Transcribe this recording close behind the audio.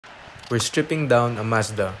We're stripping down a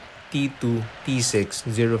Mazda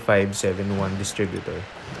T2T60571 Distributor,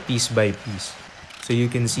 piece by piece, so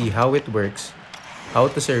you can see how it works,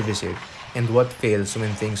 how to service it, and what fails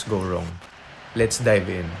when things go wrong. Let's dive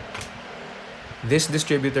in. This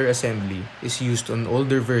distributor assembly is used on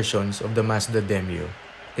older versions of the Mazda Demio.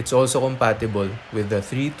 It's also compatible with the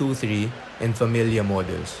 323 and Familia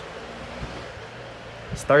models.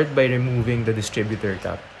 Start by removing the distributor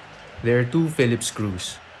cap. There are 2 Phillips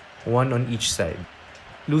screws, one on each side.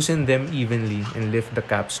 Loosen them evenly and lift the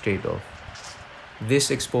cap straight off.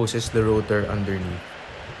 This exposes the rotor underneath.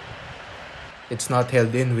 It's not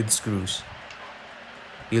held in with screws.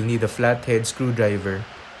 You'll need a flathead screwdriver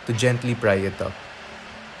to gently pry it up.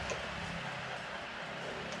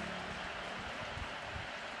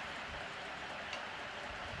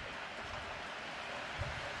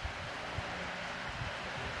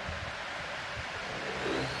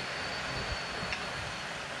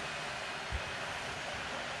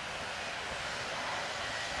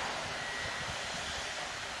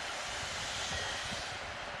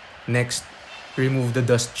 Next, remove the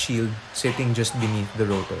dust shield sitting just beneath the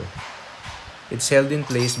rotor. It's held in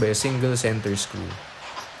place by a single center screw.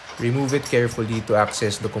 Remove it carefully to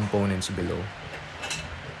access the components below.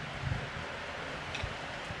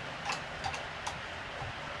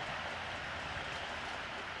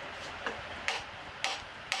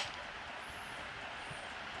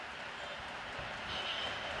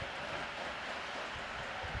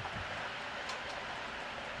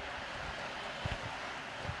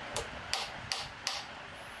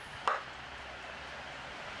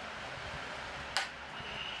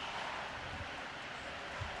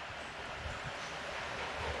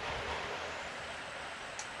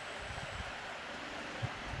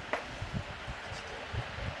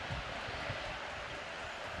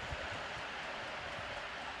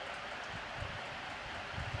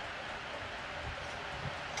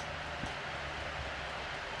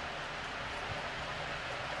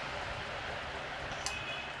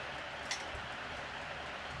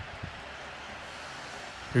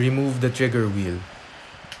 Remove the trigger wheel.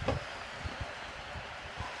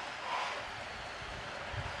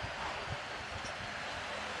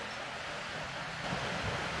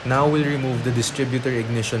 Now we'll remove the distributor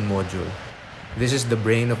ignition module. This is the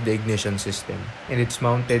brain of the ignition system, and it's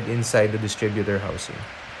mounted inside the distributor housing.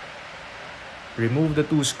 Remove the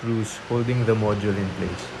 2 screws holding the module in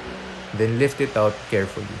place, then lift it out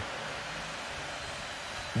carefully.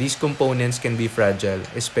 These components can be fragile,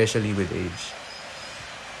 especially with age.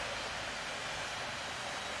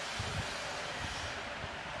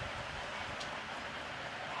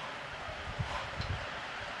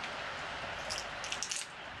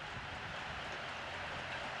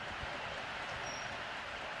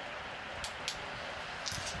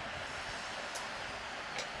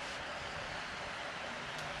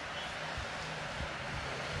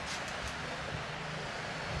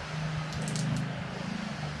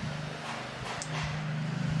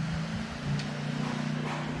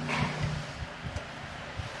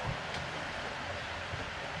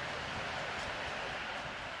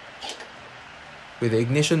 With the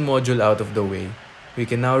ignition module out of the way, we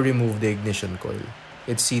can now remove the ignition coil.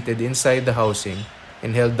 It's seated inside the housing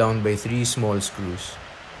and held down by 3 small screws.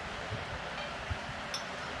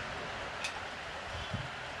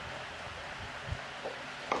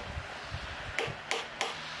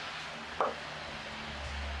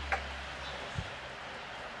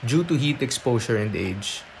 Due to heat exposure and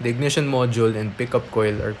age, the ignition module and pickup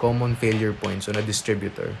coil are common failure points on a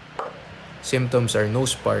distributor. Symptoms are no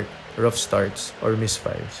spark, rough starts, or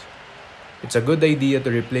misfires. It's a good idea to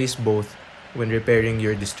replace both when repairing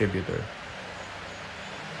your distributor.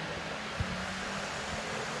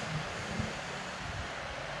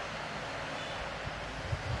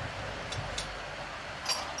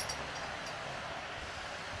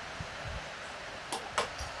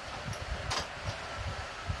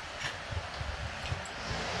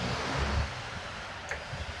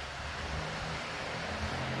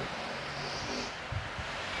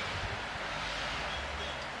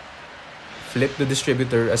 Flip the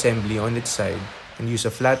distributor assembly on its side and use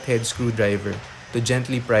a flathead screwdriver to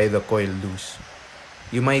gently pry the coil loose.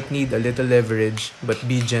 You might need a little leverage, but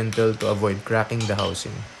be gentle to avoid cracking the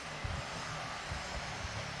housing.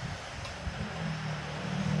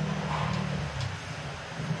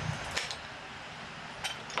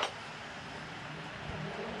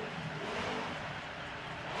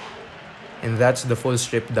 And that's the full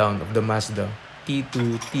strip down of the Mazda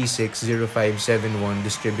T2T60571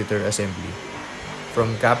 Distributor assembly.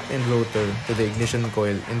 From cap and rotor to the ignition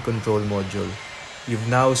coil and control module, you've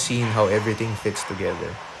now seen how everything fits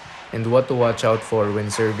together. and what to watch out for when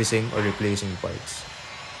servicing or replacing parts.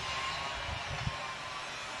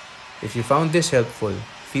 If you found this helpful,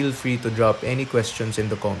 feel free to drop any questions in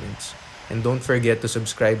the comments, and don't forget to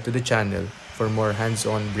subscribe to the channel for more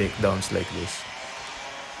hands-on breakdowns like this.